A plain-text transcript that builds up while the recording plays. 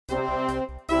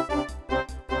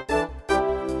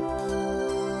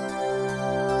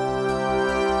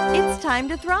time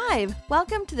to thrive.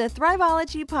 Welcome to the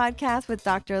Thriveology Podcast with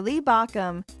Dr. Lee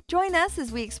Baucom. Join us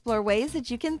as we explore ways that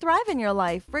you can thrive in your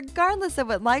life, regardless of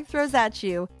what life throws at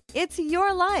you. It's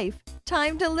your life.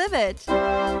 Time to live it.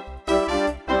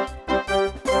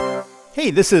 Hey,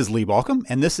 this is Lee Baucom,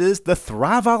 and this is the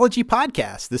Thriveology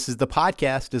Podcast. This is the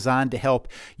podcast designed to help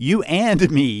you and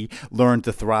me learn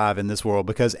to thrive in this world,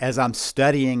 because as I'm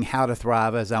studying how to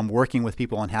thrive, as I'm working with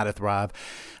people on how to thrive,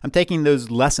 I'm taking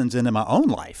those lessons into my own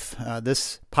life.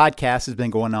 This podcast has been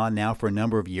going on now for a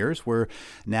number of years. We're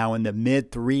now in the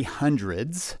mid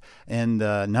 300s in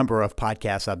the number of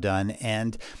podcasts I've done.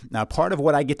 And now part of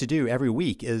what I get to do every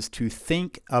week is to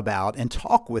think about and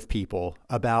talk with people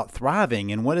about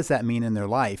thriving and what does that mean in their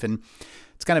life. And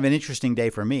it's kind of an interesting day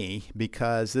for me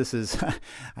because this is,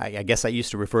 I guess I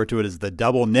used to refer to it as the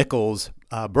double Nichols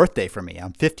birthday for me.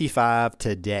 I'm 55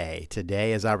 today.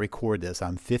 Today, as I record this,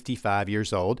 I'm 55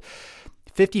 years old.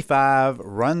 55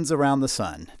 runs around the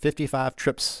sun, 55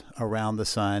 trips around the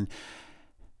sun.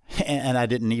 And I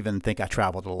didn't even think I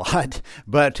traveled a lot,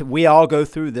 but we all go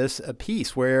through this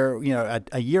piece where,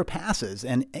 a year passes,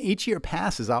 and each year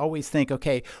passes, I always think,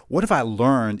 okay, what have I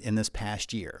learned in this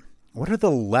past year? What are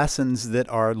the lessons that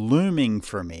are looming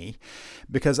for me?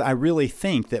 Because I really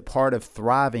think that part of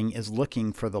thriving is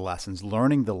looking for the lessons,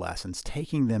 learning the lessons,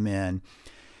 taking them in,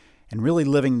 and really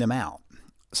living them out.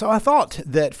 So I thought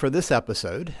that for this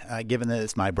episode, given that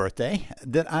it's my birthday,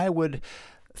 that I would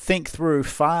think through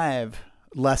 5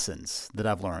 lessons that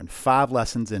I've learned, 5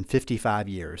 lessons in 55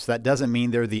 years. That doesn't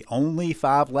mean they're the only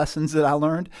 5 lessons that I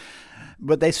learned,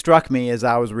 but they struck me as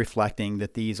I was reflecting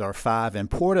that these are 5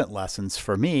 important lessons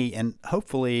for me, and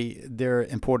hopefully they're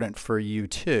important for you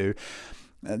too.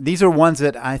 These are ones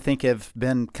that I think have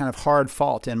been kind of hard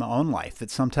fought in my own life, that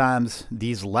sometimes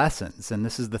these lessons, and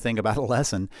this is the thing about a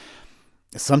lesson,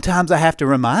 sometimes I have to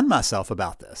remind myself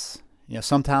about this.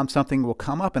 Sometimes something will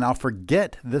come up and I'll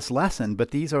forget this lesson,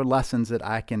 but these are lessons that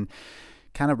I can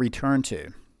kind of return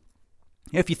to.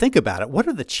 If you think about it, what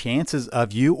are the chances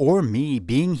of you or me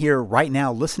being here right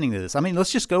now listening to this? I mean,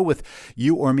 let's just go with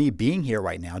you or me being here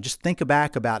right now. Just think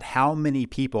back about how many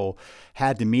people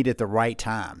had to meet at the right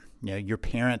time. Your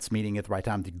parents meeting at the right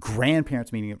time, the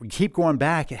grandparents meeting. We keep going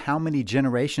back at how many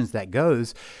generations that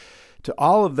goes to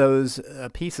all of those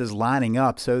pieces lining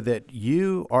up so that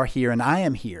you are here and I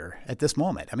am here at this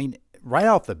moment. I mean, right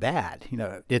off the bat,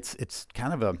 it's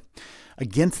kind of a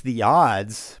against the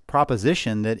odds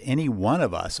proposition that any one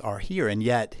of us are here, and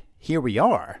yet here we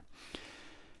are.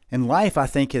 And life, I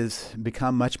think, has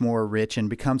become much more rich and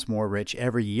becomes more rich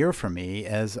every year for me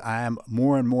as I am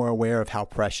more and more aware of how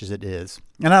precious it is.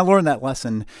 And I learned that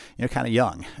lesson, kind of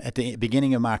young. At the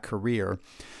beginning of my career,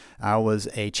 I was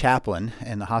a chaplain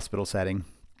in the hospital setting,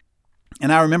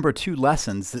 and I remember 2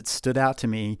 lessons that stood out to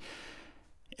me.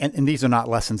 And these are not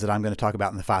lessons that I'm going to talk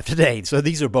about in the 5 today. So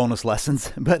these are bonus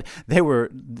lessons, but they were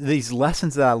these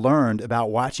lessons that I learned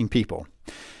about watching people.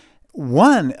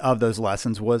 One of those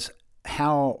lessons was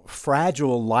how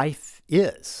fragile life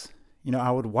is. I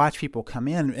would watch people come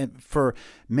in for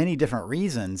many different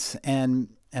reasons, and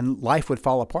life would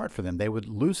fall apart for them. They would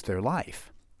lose their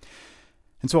life.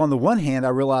 And so on the one hand, I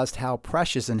realized how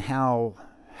precious and how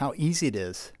easy it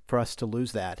is for us to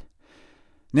lose that.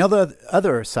 Now, the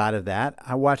other side of that,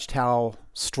 I watched how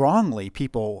strongly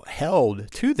people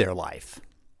held to their life.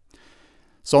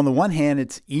 So on the one hand,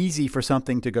 it's easy for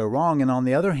something to go wrong. And on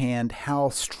the other hand, how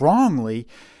strongly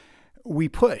we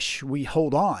push, we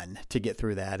hold on to get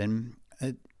through that. And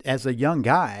as a young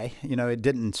guy, it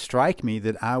didn't strike me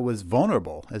that I was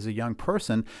vulnerable. As a young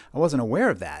person, I wasn't aware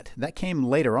of that. That came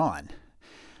later on.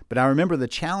 But I remember the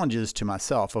challenges to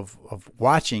myself of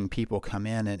watching people come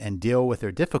in and deal with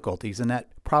their difficulties. And that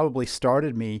probably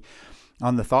started me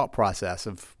on the thought process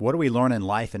of what do we learn in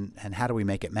life and how do we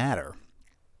make it matter?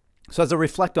 So as I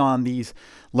reflect on these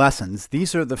lessons,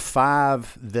 these are the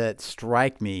 5 that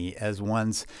strike me as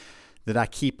ones that I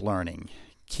keep learning,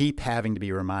 keep having to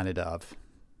be reminded of,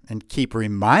 and keep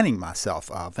reminding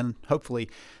myself of. And hopefully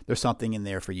there's something in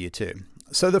there for you too.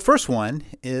 So the first one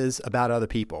is about other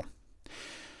people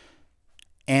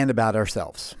and about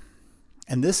ourselves.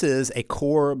 And this is a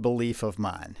core belief of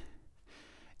mine.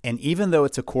 And even though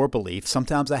it's a core belief,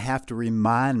 sometimes I have to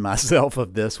remind myself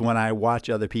of this when I watch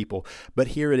other people. But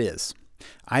here it is.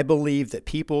 I believe that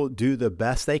people do the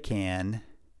best they can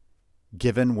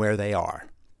given where they are.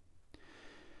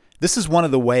 This is one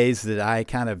of the ways that I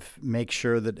kind of make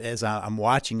sure that as I'm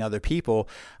watching other people,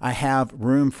 I have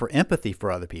room for empathy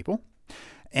for other people.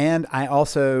 And I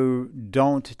also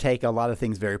don't take a lot of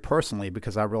things very personally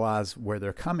because I realize where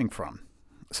they're coming from.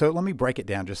 So let me break it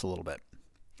down just a little bit.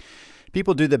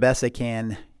 People do the best they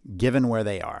can given where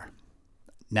they are.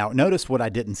 Now, notice what I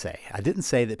didn't say. I didn't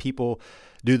say that people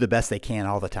do the best they can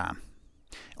all the time,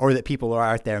 or that people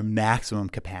are at their maximum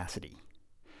capacity.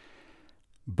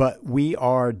 But we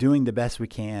are doing the best we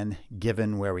can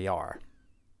given where we are.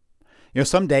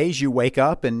 Some days you wake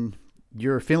up and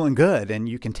you're feeling good and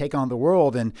you can take on the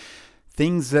world, and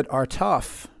things that are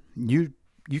tough, you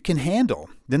can handle.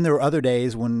 Then there are other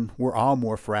days when we're all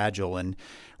more fragile and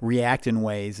react in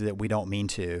ways that we don't mean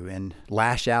to and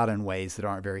lash out in ways that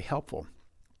aren't very helpful.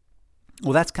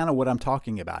 Well, that's kind of what I'm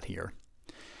talking about here.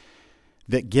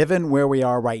 That given where we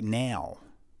are right now,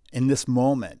 in this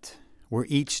moment, we're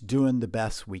each doing the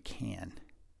best we can.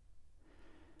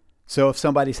 So if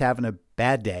somebody's having a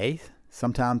bad day,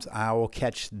 sometimes I will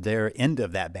catch their end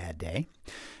of that bad day.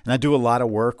 And I do a lot of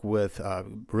work with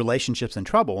relationships in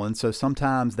trouble. And so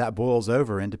sometimes that boils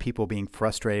over into people being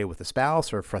frustrated with a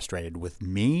spouse, or frustrated with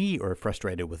me, or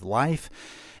frustrated with life.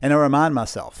 And I remind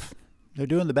myself, they're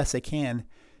doing the best they can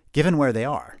given where they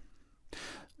are.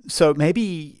 So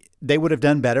maybe they would have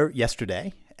done better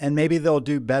yesterday, and maybe they'll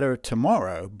do better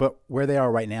tomorrow. But where they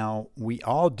are right now, we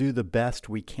all do the best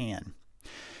we can.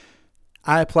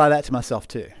 I apply that to myself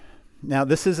too. Now,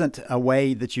 this isn't a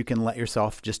way that you can let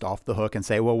yourself just off the hook and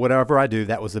say, well, whatever I do,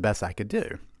 that was the best I could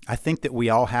do. I think that we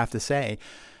all have to say,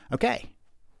 okay,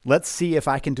 let's see if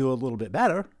I can do a little bit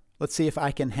better. Let's see if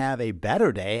I can have a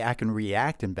better day. I can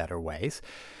react in better ways.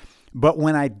 But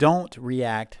when I don't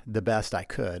react the best I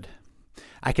could,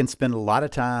 I can spend a lot of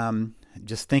time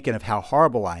just thinking of how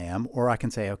horrible I am, or I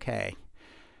can say, okay,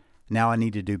 now I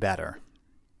need to do better.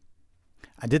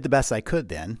 I did the best I could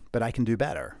then, but I can do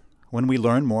better. When we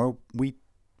learn more, we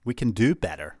can do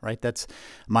better, right? That's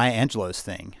Maya Angelou's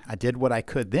thing. I did what I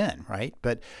could then, right?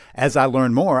 But as I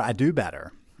learn more, I do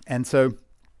better. And so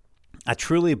I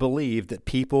truly believe that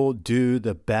people do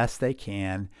the best they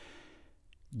can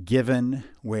given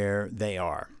where they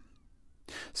are.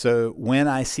 So when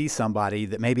I see somebody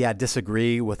that maybe I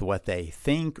disagree with what they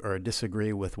think or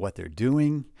disagree with what they're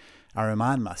doing, I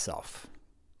remind myself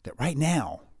that right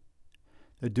now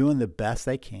they're doing the best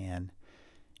they can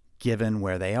given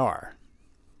where they are.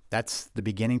 That's the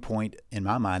beginning point in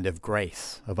my mind of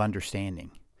grace, of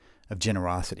understanding, of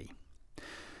generosity.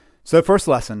 So the first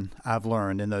lesson I've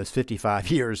learned in those 55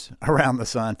 years around the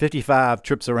sun, 55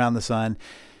 trips around the sun,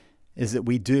 is that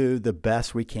we do the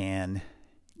best we can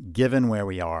given where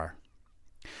we are.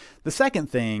 The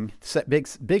second thing,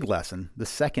 big lesson, the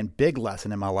second big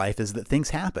lesson in my life is that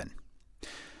things happen.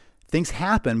 Things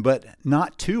happen, but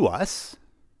not to us.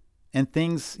 And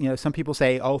things, some people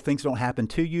say, oh, things don't happen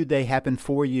to you, they happen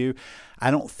for you.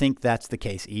 I don't think that's the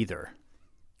case either.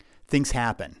 Things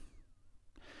happen.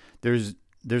 There's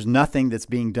nothing that's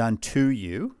being done to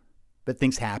you, but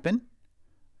things happen,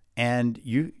 and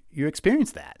you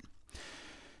experience that.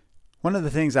 One of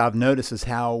the things I've noticed is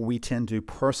how we tend to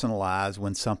personalize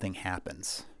when something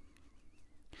happens.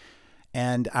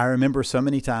 And I remember so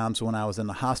many times when I was in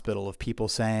the hospital of people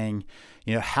saying,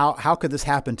 how could this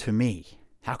happen to me?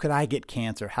 How could I get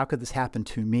cancer? How could this happen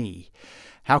to me?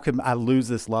 How could I lose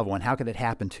this loved one? How could it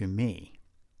happen to me?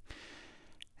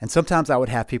 And sometimes I would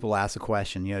have people ask the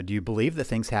question, do you believe that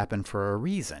things happen for a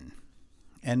reason?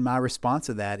 And my response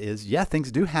to that is, yeah,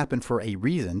 things do happen for a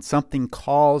reason. Something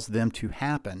caused them to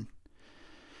happen.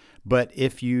 But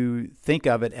if you think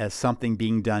of it as something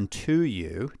being done to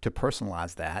you, to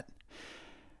personalize that,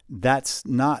 that's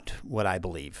not what I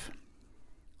believe.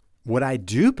 What I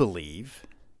do believe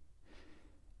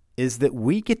is that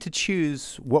we get to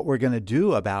choose what we're going to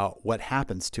do about what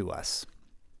happens to us.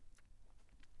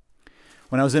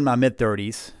 When I was in my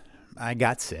mid-30s, I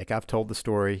got sick. I've told the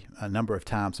story a number of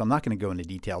times, so I'm not going to go into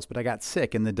details, but I got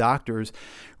sick, and the doctors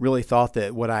really thought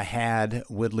that what I had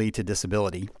would lead to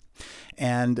disability.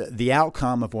 And the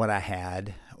outcome of what I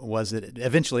had was that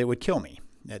eventually it would kill me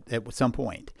at some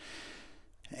point.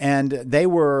 And they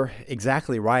were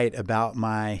exactly right about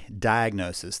my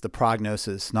diagnosis. The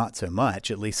prognosis, not so much,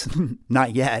 at least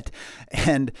not yet.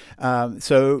 And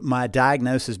so my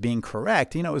diagnosis being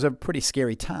correct, it was a pretty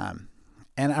scary time.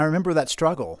 And I remember that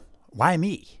struggle. Why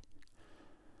me?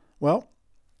 Well,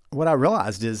 what I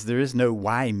realized is there is no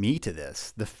why me to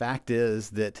this. The fact is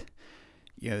that,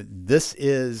 this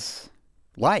is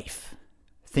life.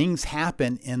 Things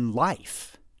happen in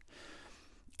life.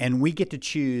 And we get to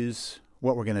choose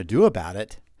what we're going to do about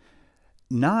it,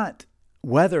 not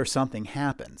whether something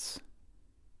happens.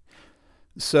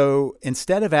 So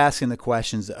instead of asking the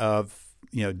questions of,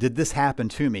 did this happen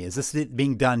to me? Is this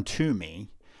being done to me?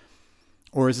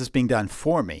 Or is this being done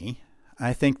for me?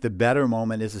 I think the better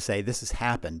moment is to say, this has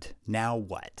happened. Now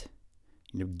what?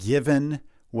 Given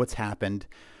what's happened,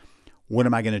 what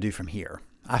am I going to do from here?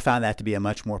 I find that to be a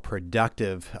much more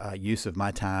productive use of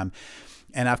my time.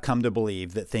 And I've come to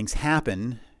believe that things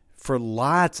happen for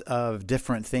lots of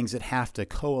different things that have to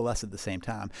coalesce at the same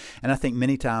time. And I think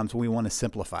many times we want to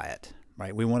simplify it,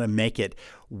 right? We want to make it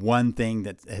one thing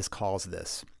that has caused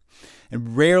this.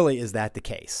 And rarely is that the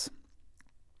case.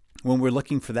 When we're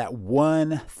looking for that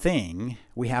one thing,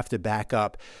 we have to back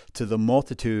up to the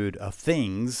multitude of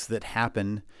things that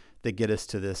happen that get us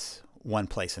to this one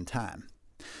place in time.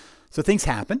 So things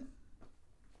happen.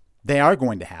 They are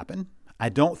going to happen. I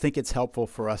don't think it's helpful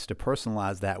for us to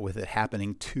personalize that with it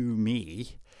happening to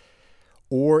me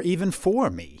or even for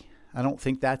me. I don't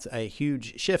think that's a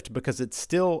huge shift because it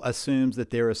still assumes that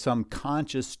there is some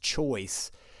conscious choice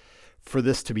for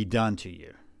this to be done to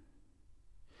you.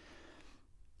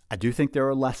 I do think there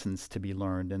are lessons to be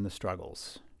learned in the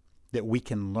struggles, that we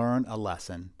can learn a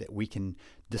lesson, that we can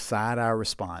decide our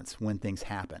response when things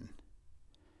happen.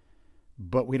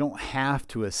 But we don't have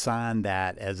to assign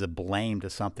that as a blame to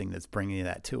something that's bringing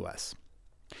that to us.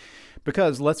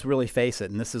 Because let's really face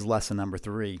it, and this is lesson number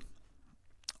 3,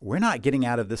 we're not getting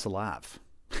out of this alive.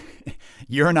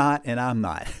 You're not, and I'm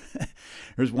not.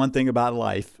 There's one thing about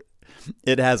life.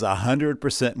 It has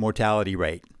 100% mortality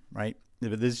rate, right?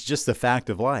 This is just the fact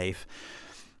of life.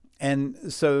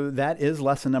 And so that is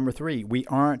lesson number 3. We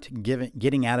aren't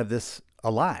getting out of this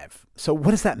alive. So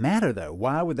what does that matter, though?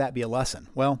 Why would that be a lesson?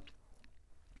 Well,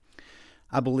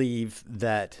 I believe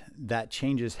that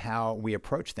changes how we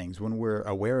approach things when we're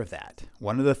aware of that.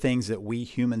 One of the things that we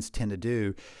humans tend to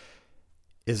do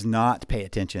is not pay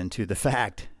attention to the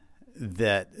fact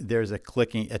that there's a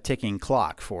ticking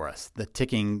clock for us, the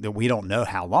ticking that we don't know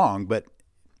how long, but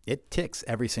it ticks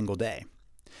every single day.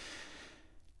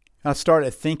 I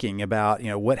started thinking about,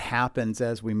 what happens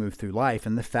as we move through life,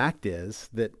 and the fact is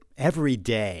that every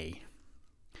day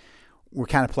we're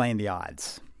kind of playing the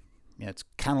odds. It's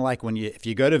kind of like if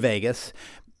you go to Vegas,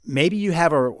 maybe you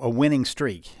have a winning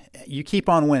streak. You keep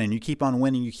on winning, you keep on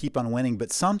winning, you keep on winning,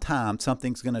 but sometimes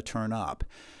something's going to turn up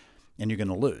and you're going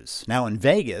to lose. Now in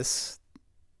Vegas,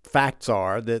 facts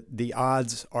are that the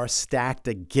odds are stacked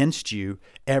against you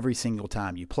every single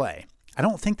time you play. I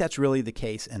don't think that's really the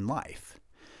case in life.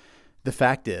 The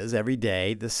fact is, every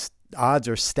day, the odds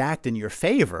are stacked in your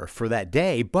favor for that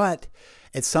day, but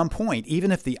at some point,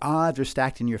 even if the odds are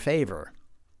stacked in your favor,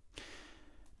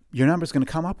 your number's going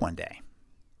to come up one day.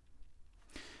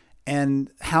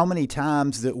 And how many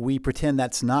times that we pretend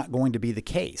that's not going to be the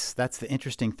case? That's the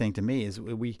interesting thing to me, is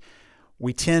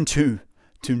we tend to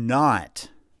not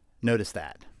notice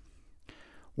that.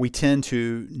 We tend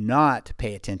to not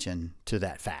pay attention to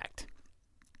that fact.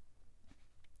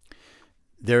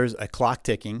 There's a clock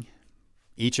ticking.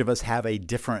 Each of us have a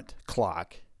different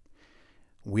clock.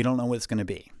 We don't know what it's going to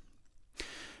be.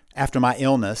 After my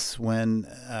illness, when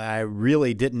I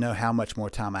really didn't know how much more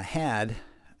time I had,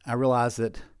 I realized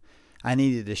that I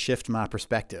needed to shift my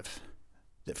perspective.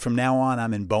 That from now on,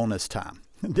 I'm in bonus time.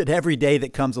 That every day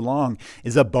that comes along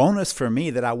is a bonus for me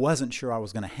that I wasn't sure I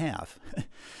was going to have.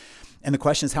 And the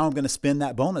question is how I'm going to spend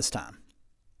that bonus time.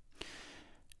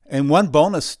 And one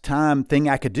bonus time thing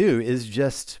I could do is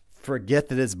just forget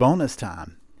that it's bonus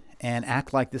time and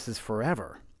act like this is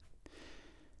forever.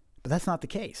 But that's not the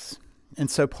case.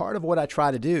 And so part of what I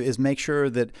try to do is make sure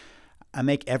that I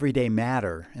make every day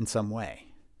matter in some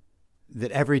way.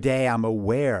 That every day I'm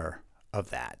aware of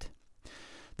that.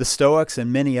 The Stoics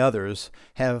and many others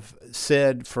have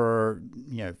said for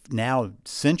now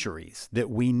centuries that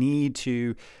we need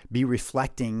to be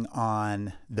reflecting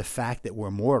on the fact that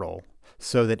we're mortal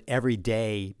so that every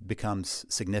day becomes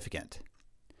significant.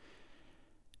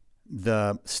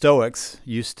 The Stoics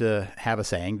used to have a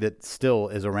saying that still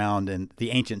is around in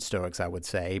the ancient Stoics, I would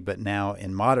say, but now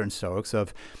in modern Stoics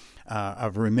of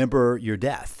remember your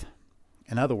death.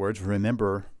 In other words,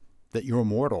 remember that you're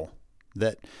mortal,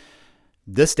 that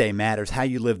this day matters. How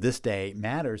you live this day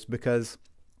matters because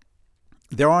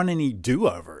there aren't any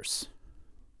do-overs.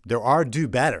 There are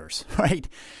do-betters, right?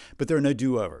 But there are no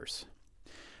do-overs.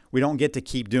 We don't get to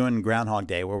keep doing Groundhog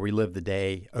Day where we live the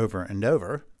day over and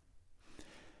over.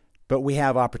 But we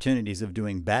have opportunities of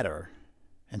doing better.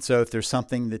 And so if there's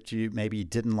something that you maybe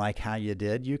didn't like how you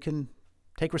did, you can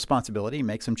take responsibility,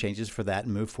 make some changes for that,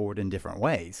 and move forward in different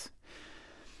ways.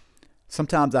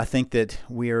 Sometimes I think that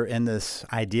we're in this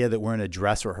idea that we're in a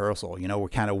dress rehearsal. We're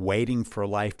kind of waiting for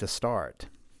life to start.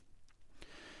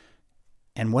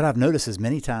 And what I've noticed is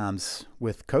many times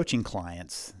with coaching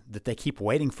clients that they keep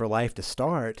waiting for life to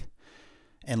start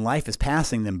and life is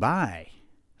passing them by.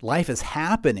 Life is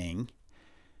happening,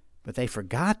 but they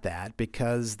forgot that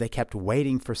because they kept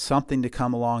waiting for something to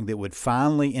come along that would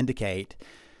finally indicate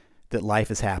that life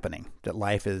is happening, that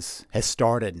life has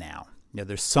started now.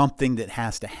 There's something that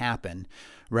has to happen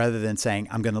rather than saying,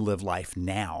 I'm going to live life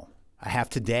now. I have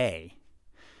today.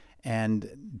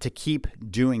 And to keep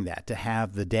doing that, to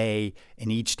have the day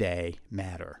and each day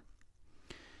matter.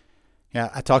 Yeah,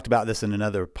 I talked about this in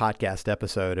another podcast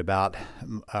episode about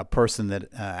a person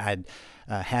that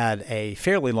had a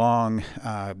fairly long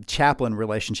chaplain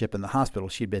relationship in the hospital.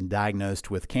 She'd been diagnosed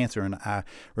with cancer, and I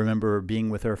remember being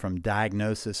with her from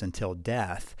diagnosis until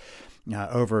death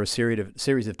over a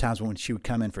series of times when she would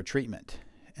come in for treatment.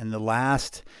 And the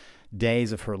last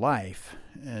days of her life,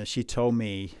 she told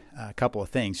me a couple of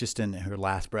things just in her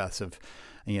last breaths of,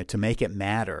 to make it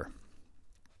matter.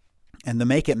 And the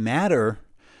make it matter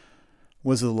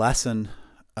was the lesson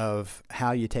of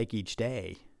how you take each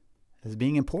day as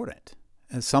being important,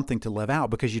 as something to live out,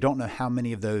 because you don't know how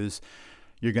many of those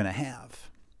you're going to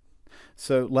have.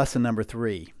 So lesson number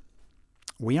 3,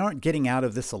 we aren't getting out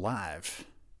of this alive,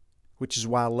 which is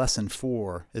why lesson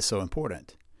 4 is so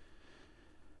important.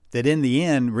 That in the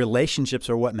end, relationships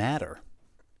are what matter.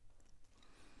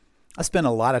 I spent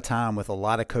a lot of time with a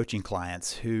lot of coaching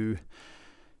clients who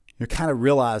kind of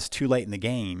realized too late in the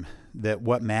game that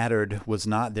what mattered was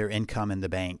not their income in the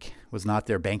bank, was not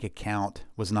their bank account,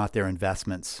 was not their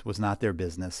investments, was not their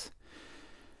business,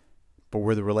 but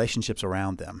were the relationships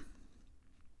around them.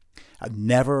 I've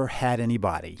never had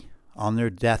anybody on their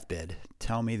deathbed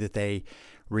tell me that they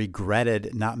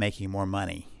regretted not making more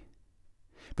money.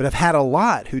 But I've had a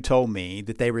lot who told me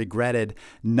that they regretted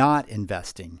not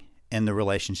investing in the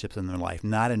relationships in their life,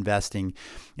 not investing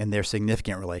in their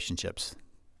significant relationships,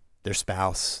 their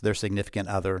spouse, their significant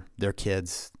other, their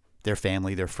kids, their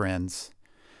family, their friends,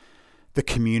 the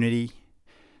community,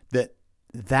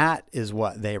 that is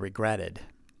what they regretted.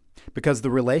 Because the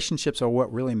relationships are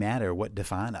what really matter, what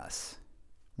define us.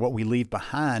 What we leave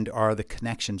behind are the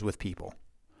connections with people.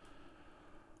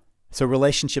 So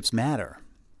relationships matter.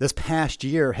 This past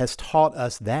year has taught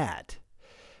us that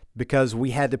because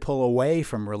we had to pull away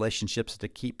from relationships to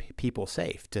keep people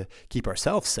safe, to keep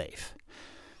ourselves safe.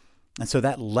 And so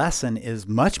that lesson is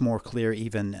much more clear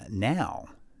even now,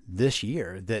 this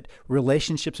year, that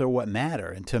relationships are what matter.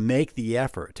 And to make the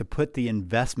effort, to put the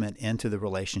investment into the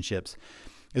relationships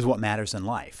is what matters in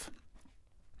life.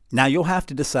 Now you'll have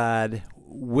to decide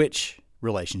which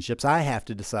relationships. I have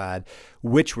to decide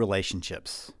which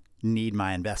relationships need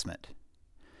my investment.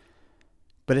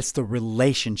 But it's the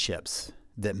relationships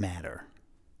that matter.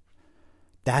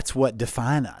 That's what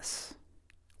define us.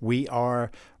 We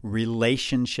are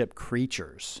relationship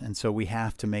creatures, and so we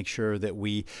have to make sure that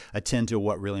we attend to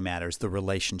what really matters, the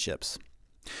relationships.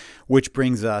 Which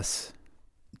brings us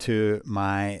to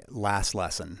my last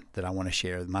lesson that I want to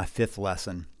share, my fifth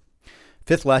lesson.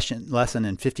 Fifth lesson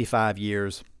in 55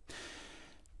 years.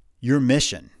 Your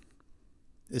mission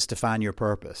is to find your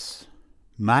purpose.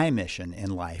 My mission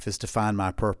in life is to find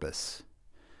my purpose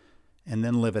and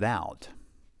then live it out.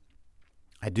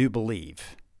 I do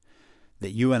believe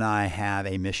that you and I have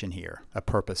a mission here, a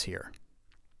purpose here.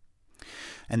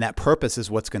 And that purpose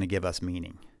is what's going to give us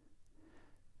meaning.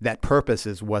 That purpose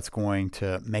is what's going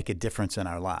to make a difference in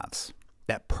our lives.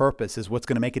 That purpose is what's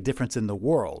going to make a difference in the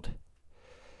world.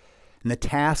 And the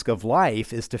task of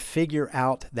life is to figure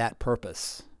out that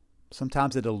purpose.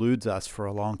 Sometimes it eludes us for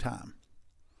a long time.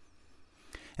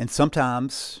 And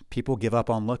sometimes people give up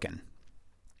on looking.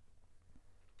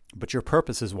 But your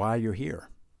purpose is why you're here.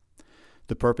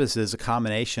 The purpose is a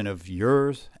combination of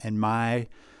yours and my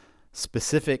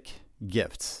specific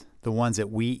gifts, the ones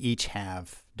that we each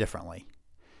have differently,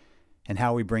 and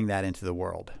how we bring that into the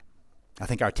world. I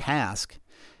think our task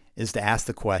is to ask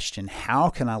the question, how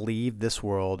can I leave this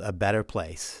world a better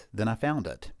place than I found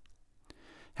it?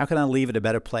 How can I leave it a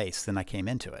better place than I came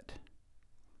into it?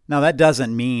 Now, that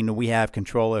doesn't mean we have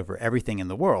control over everything in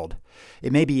the world.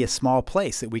 It may be a small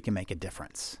place that we can make a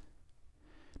difference.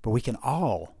 But we can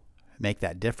all make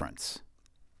that difference.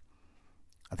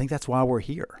 I think that's why we're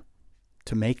here,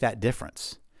 to make that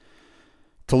difference,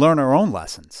 to learn our own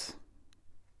lessons,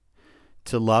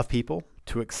 to love people,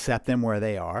 to accept them where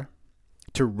they are,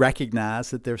 to recognize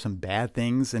that there's some bad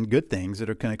things and good things that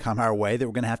are going to come our way that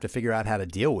we're going to have to figure out how to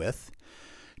deal with,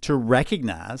 to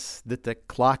recognize that the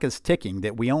clock is ticking,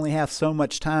 that we only have so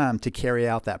much time to carry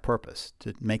out that purpose,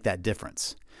 to make that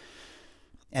difference.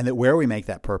 And that where we make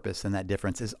that purpose and that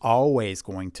difference is always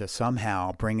going to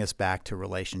somehow bring us back to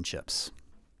relationships.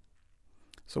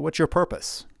 So what's your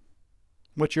purpose?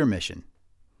 What's your mission?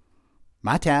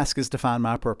 My task is to find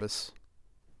my purpose,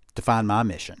 to find my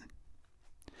mission.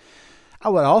 I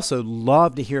would also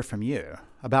love to hear from you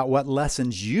about what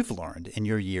lessons you've learned in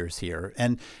your years here.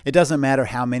 And it doesn't matter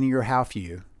how many or how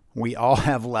few. We all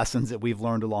have lessons that we've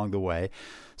learned along the way.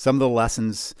 Some of the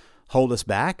lessons hold us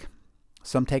back.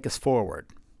 Some take us forward.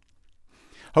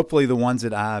 Hopefully the ones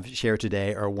that I've shared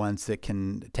today are ones that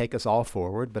can take us all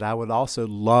forward, but I would also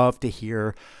love to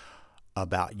hear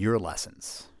about your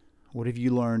lessons. What have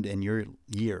you learned in your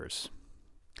years?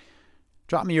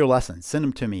 Drop me your lessons. Send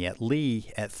them to me at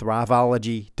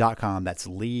lee@thriveology.com. That's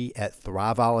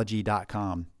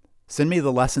lee@thriveology.com. Send me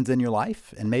the lessons in your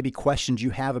life and maybe questions you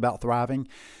have about thriving.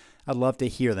 I'd love to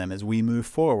hear them as we move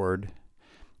forward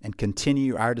and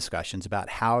continue our discussions about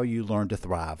how you learn to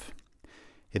thrive.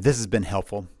 If this has been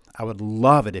helpful, I would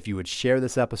love it if you would share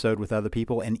this episode with other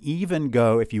people and even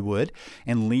go, if you would,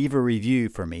 and leave a review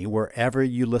for me wherever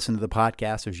you listen to the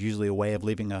podcast. There's usually a way of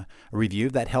leaving a review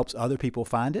that helps other people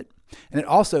find it. And it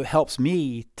also helps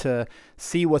me to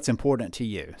see what's important to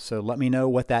you. So let me know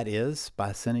what that is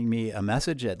by sending me a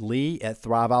message at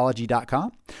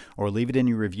lee@thriveology.com or leave it in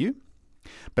your review.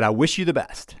 But I wish you the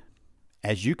best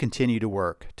as you continue to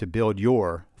work to build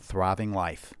your thriving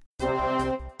life.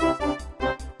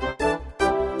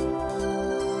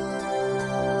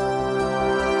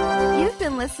 You've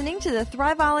been listening to the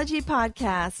Thriveology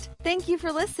Podcast. Thank you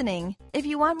for listening. If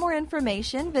you want more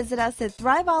information, visit us at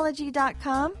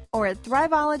thriveology.com or at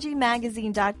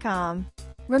thriveologymagazine.com.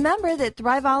 Remember that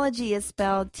Thriveology is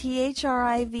spelled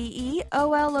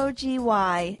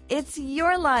THRIVEOLOGY. It's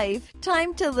your life.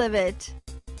 Time to live it.